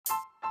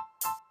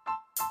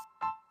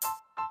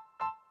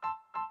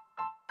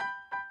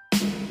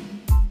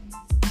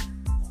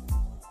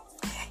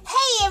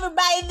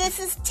everybody, this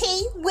is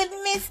T with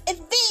Miss V,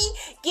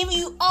 giving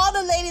you all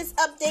the latest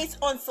updates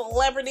on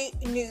celebrity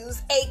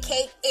news,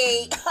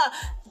 aka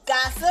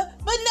gossip.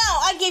 But no,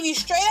 I give you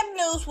straight up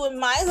news with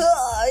my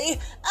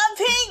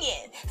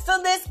opinion.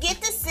 So let's get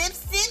the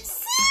sipping.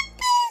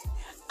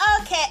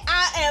 Okay,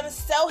 I am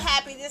so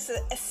happy this is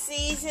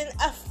season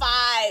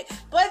 5,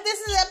 but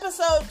this is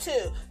episode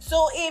 2.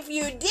 So if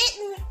you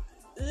didn't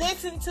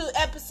listen to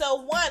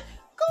episode 1,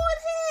 go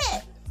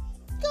ahead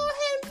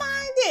and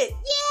find it.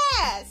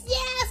 Yes,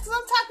 because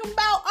I'm talking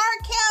about R.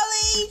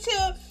 Kelly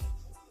to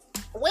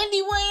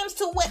Wendy Williams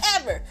to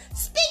whatever.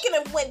 Speaking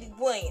of Wendy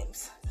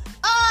Williams,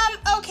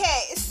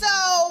 okay, so,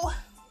 I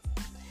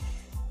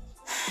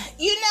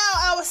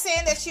was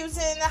saying that she was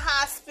in the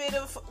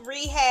hospital for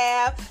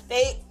rehab.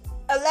 They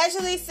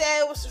allegedly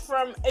said it was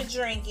from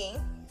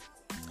drinking,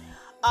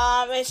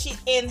 and she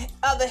in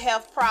other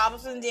health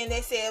problems, and then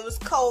they said it was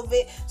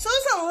COVID. So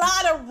there's a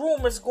lot of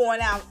rumors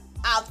going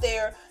out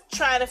there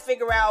trying to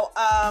figure out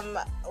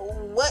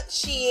what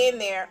she in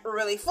there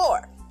really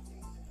for.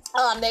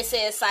 They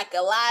say it's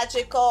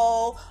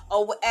psychological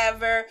or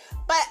whatever,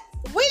 but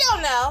we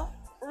don't know.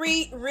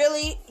 We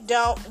really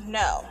don't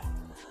know.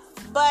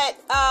 But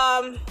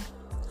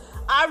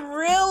I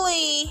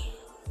really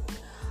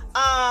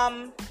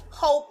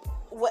hope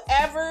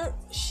whatever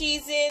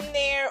she's in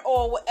there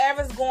or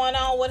whatever's going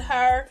on with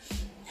her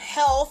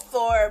health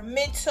or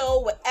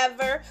mental,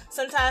 whatever,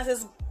 sometimes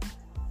it's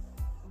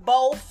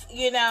both,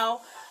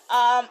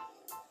 I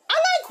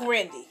like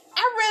Wendy.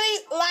 I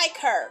really like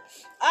her.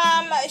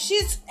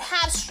 She's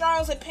has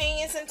strong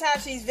opinions.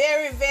 Sometimes she's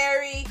very,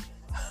 very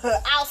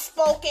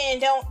outspoken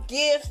and don't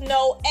give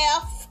no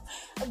F.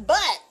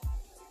 But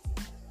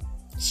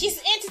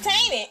she's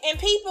entertaining and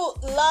people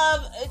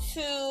love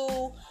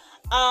to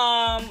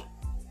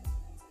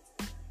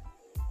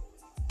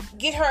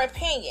get her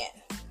opinion.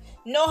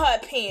 Know her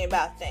opinion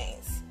about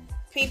things.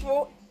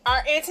 People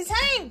are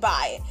entertained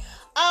by it.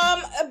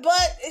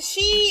 But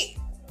she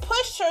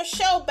pushed her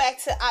show back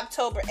to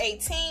October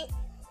 18th,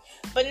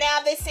 but now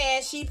they're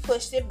saying she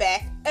pushed it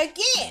back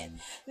again.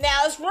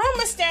 Now, it's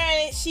rumors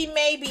saying she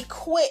may be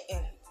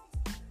quitting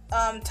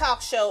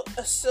talk show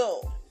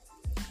soon.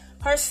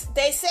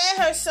 They said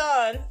her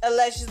son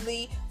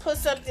allegedly put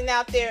something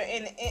out there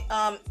in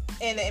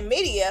the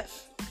media,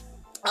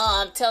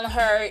 telling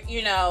her,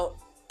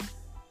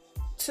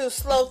 to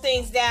slow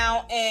things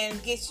down and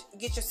get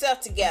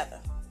yourself together,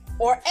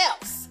 or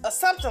else, or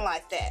something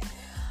like that.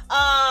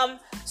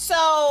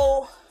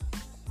 So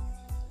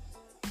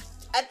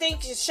I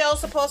think the show's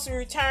supposed to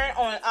return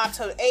on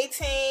October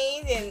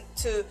 18th,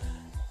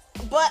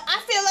 but I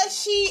feel like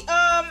she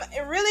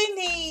really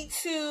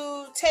needs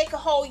to take a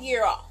whole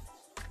year off.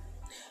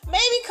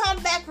 Maybe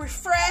come back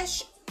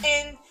refreshed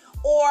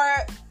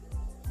or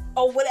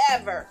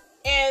whatever.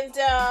 And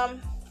I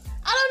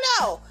don't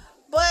know,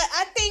 but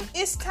I think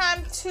it's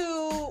time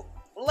to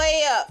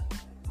lay up.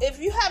 If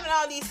you're having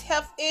all these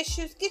health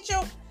issues, get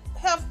your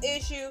health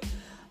issue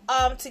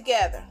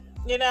together.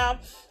 They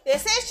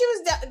said she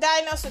was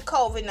diagnosed with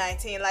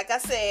COVID-19, like I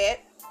said.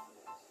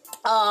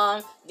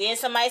 Then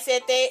somebody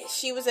said that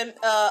she was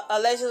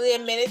allegedly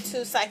admitted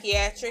to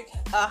psychiatric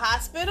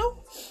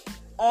hospital,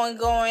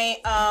 ongoing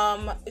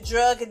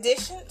drug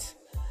addiction,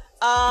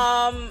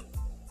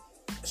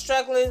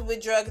 struggling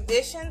with drug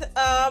addiction.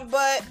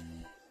 But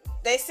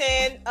they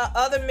said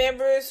other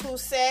members who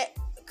sat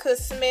could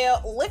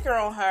smell liquor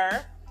on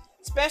her.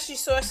 Especially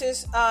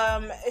sources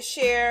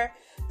share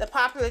the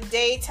popular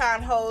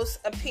daytime host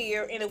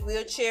appear in a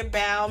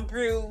wheelchair-bound,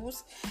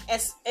 bruised,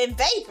 and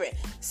vaping.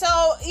 So,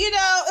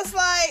 it's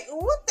like,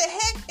 what the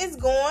heck is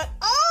going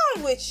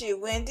on with you,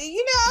 Wendy?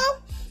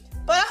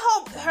 But I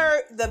hope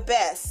her the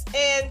best.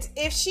 And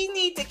if she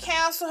needs to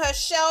cancel her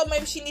show,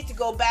 maybe she needs to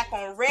go back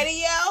on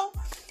radio.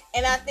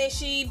 And I think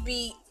she'd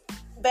be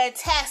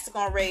fantastic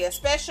on radio,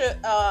 especially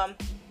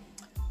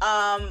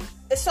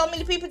there's so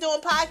many people doing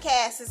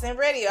podcasts and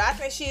radio. I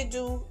think she'd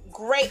do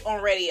great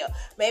on radio.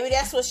 Maybe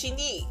that's what she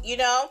needs,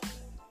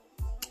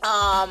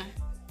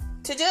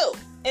 to do.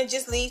 And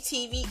just leave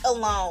TV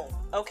alone,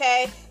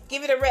 okay?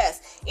 Give it a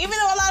rest. Even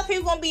though a lot of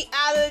people going to be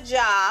out of the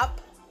job,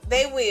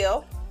 they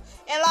will.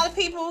 And a lot of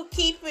people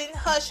keeping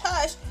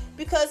hush-hush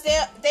because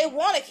they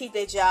want to keep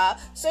their job.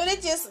 So they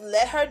just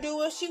let her do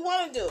what she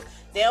want to do.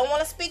 They don't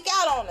want to speak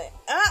out on it.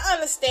 I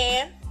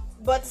understand.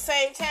 But at the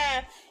same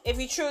time, if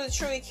you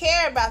truly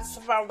care about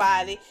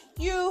somebody,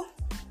 you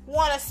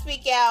want to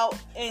speak out,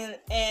 and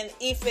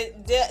if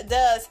it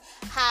does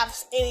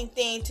have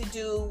anything to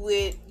do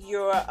with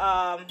your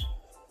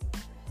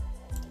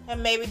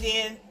and maybe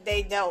then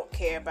they don't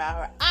care about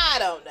her. I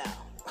don't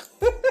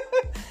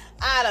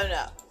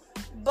know.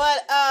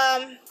 But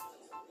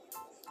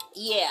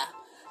yeah.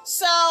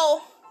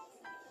 So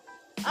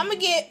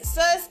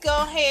let's go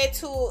ahead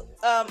to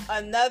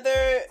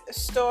another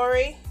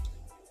story.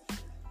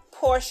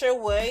 Portia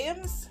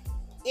Williams.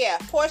 Yeah,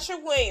 Portia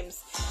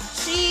Williams.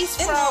 She's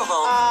in from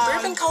Louisville.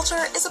 Bourbon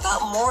culture is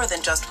about more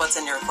than just what's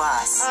in your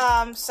glass.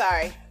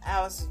 Sorry,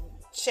 I was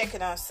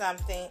checking on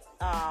something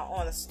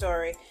on a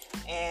story,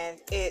 and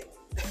it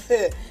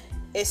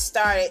it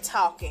started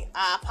talking.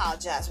 I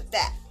apologize with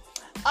that.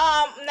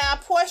 Now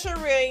Porsha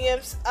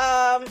Williams,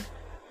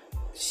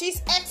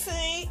 she's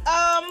exiting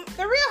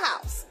the Real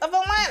House of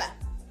Atlanta.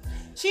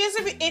 She is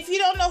if you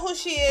don't know who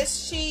she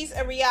is, she's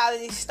a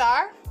reality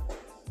star.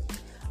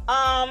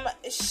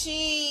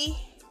 She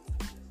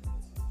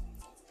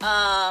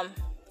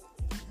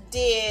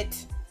did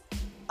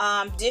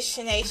Dish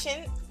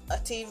Nation, a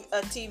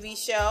TV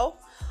show.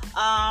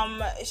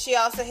 She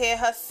also had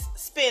her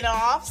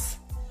spin-offs,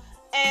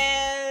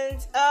 and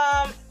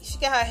she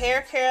got her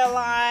hair care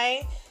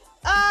line.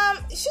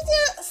 She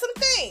did some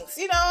things,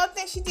 I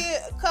think she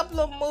did a couple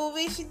of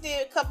movies, she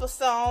did a couple of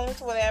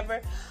songs,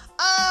 whatever.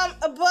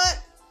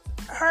 But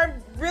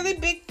her really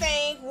big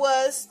thing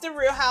was the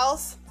Real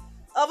House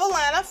of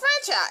Atlanta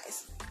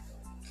franchise.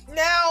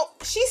 Now,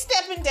 she's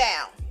stepping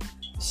down.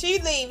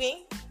 She's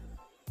leaving.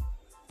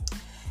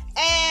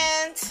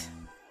 And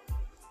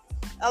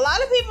a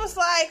lot of people's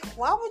like,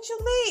 why would you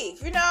leave?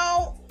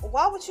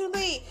 Why would you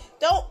leave?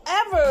 Don't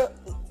ever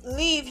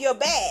leave your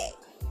bag.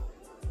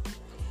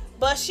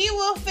 But she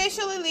will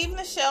officially leave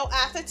the show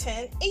after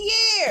 10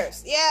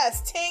 years.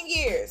 Yes, 10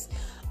 years.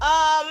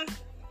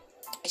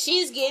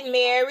 She's getting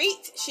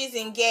married. She's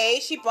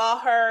engaged. She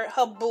bought her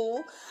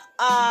boo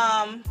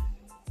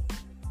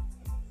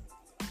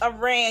a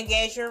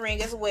engagement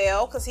ring as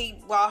well, because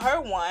he bought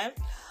her one.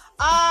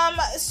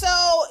 So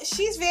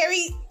she's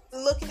very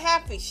looking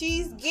happy.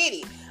 She's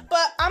giddy.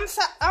 But I'm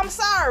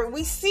sorry.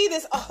 We see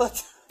this all the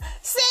time.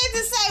 Sad to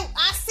say,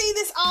 I see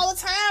this all the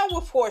time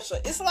with Porsha.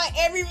 It's like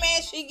every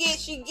man she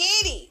gets, she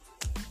giddy.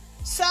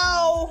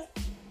 So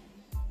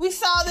we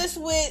saw this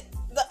with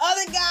the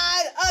other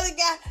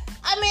guy.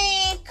 I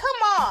mean,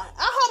 come on.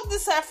 I hope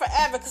this is her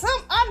forever, because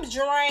I'm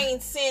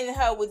drained seeing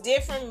her with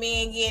different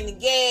men getting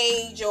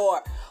engaged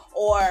or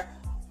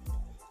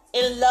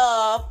in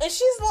love. And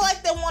she's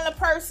like the one of the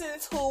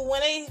persons who,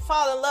 when they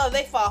fall in love,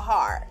 they fall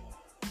hard.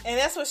 And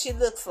that's what she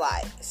looks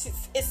like.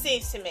 It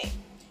seems to me.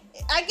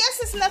 I guess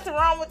there's nothing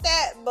wrong with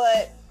that,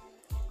 but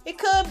it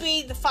could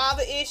be the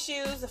father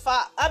issues.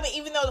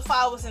 Even though the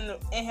father was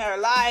in her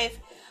life,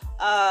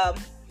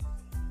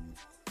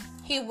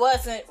 he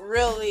wasn't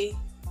really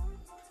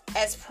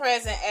as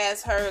present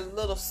as her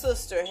little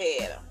sister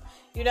had him.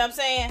 You know what I'm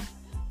saying?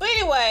 But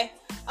anyway,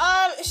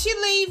 she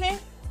leaving,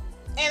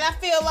 and I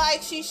feel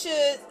like she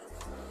should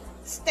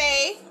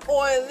stay,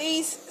 or at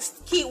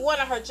least keep one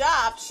of her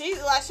jobs. She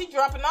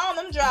dropping all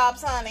them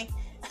jobs, honey,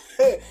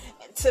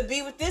 to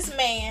be with this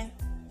man.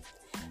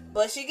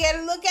 But she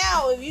gotta look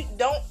out. If you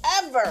don't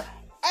ever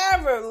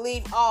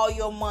leave all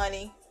your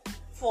money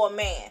for a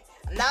man.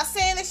 I'm not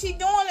saying that she's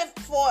doing it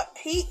for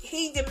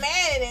he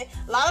demanding it.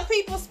 A lot of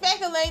people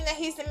speculating that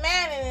he's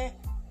demanding it,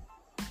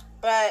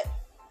 but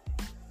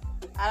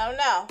I don't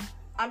know.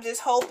 I'm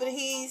just hoping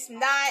he's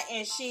not,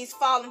 and she's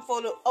falling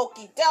for the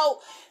okie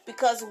doke,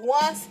 because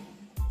once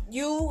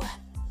you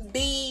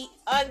be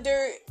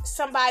under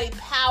somebody's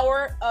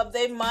power of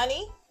their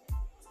money,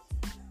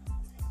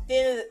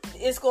 then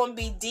it's going to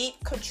be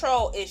deep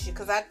control issue.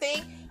 Because I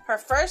think her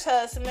first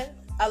husband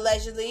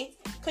allegedly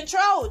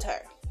controlled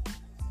her,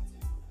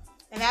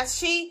 and after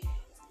she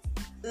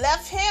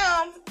left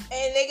him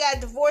and they got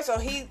divorced, or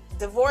he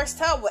divorced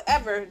her,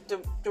 whatever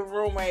the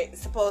rumor is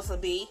supposed to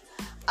be,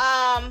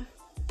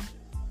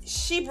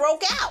 she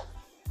broke out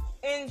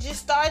and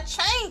just started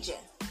changing.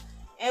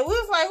 And we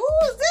was like,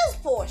 who is this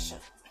Porsha?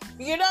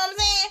 You know what I'm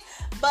saying?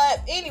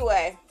 But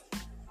anyway,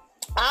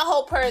 I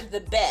hope her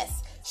the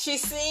best. She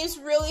seems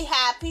really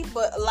happy,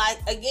 but like,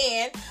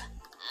 again,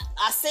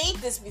 I seen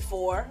this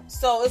before.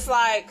 So it's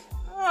like,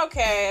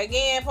 okay,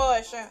 again,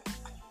 Porsha.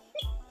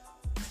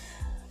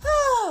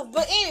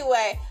 But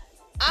anyway,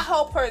 I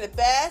hope her the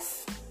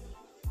best.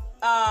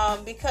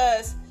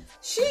 Because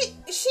she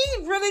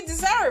really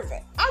deserves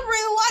it. I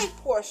really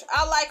like Porsha.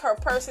 I like her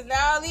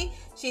personality.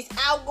 She's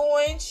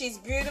outgoing. She's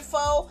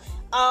beautiful.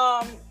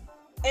 And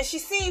she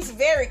seems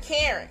very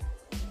caring.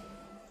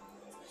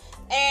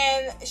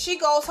 And she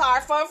goes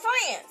hard for her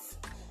friends.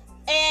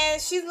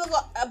 And she's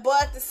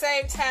but at the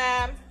same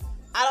time,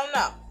 I don't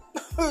know.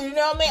 You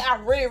know what I mean? I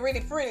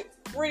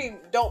really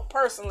don't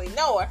personally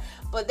know her,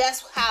 but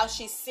that's how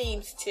she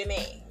seems to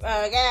me.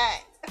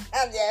 Okay?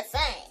 I'm just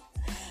saying.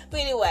 But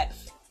anyway,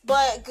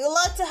 but good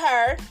luck to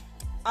her.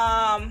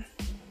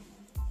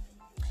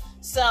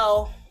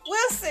 So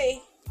we'll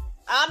see.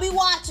 I'll be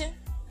watching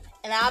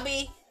and I'll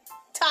be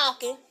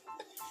talking.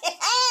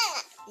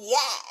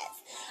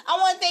 Yes. I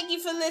want to thank you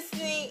for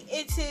listening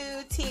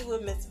to Tea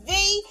with Miss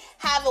V.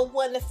 Have a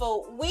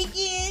wonderful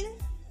weekend.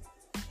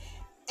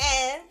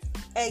 And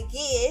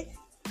again,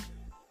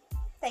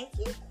 thank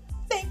you,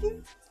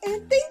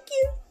 and thank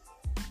you.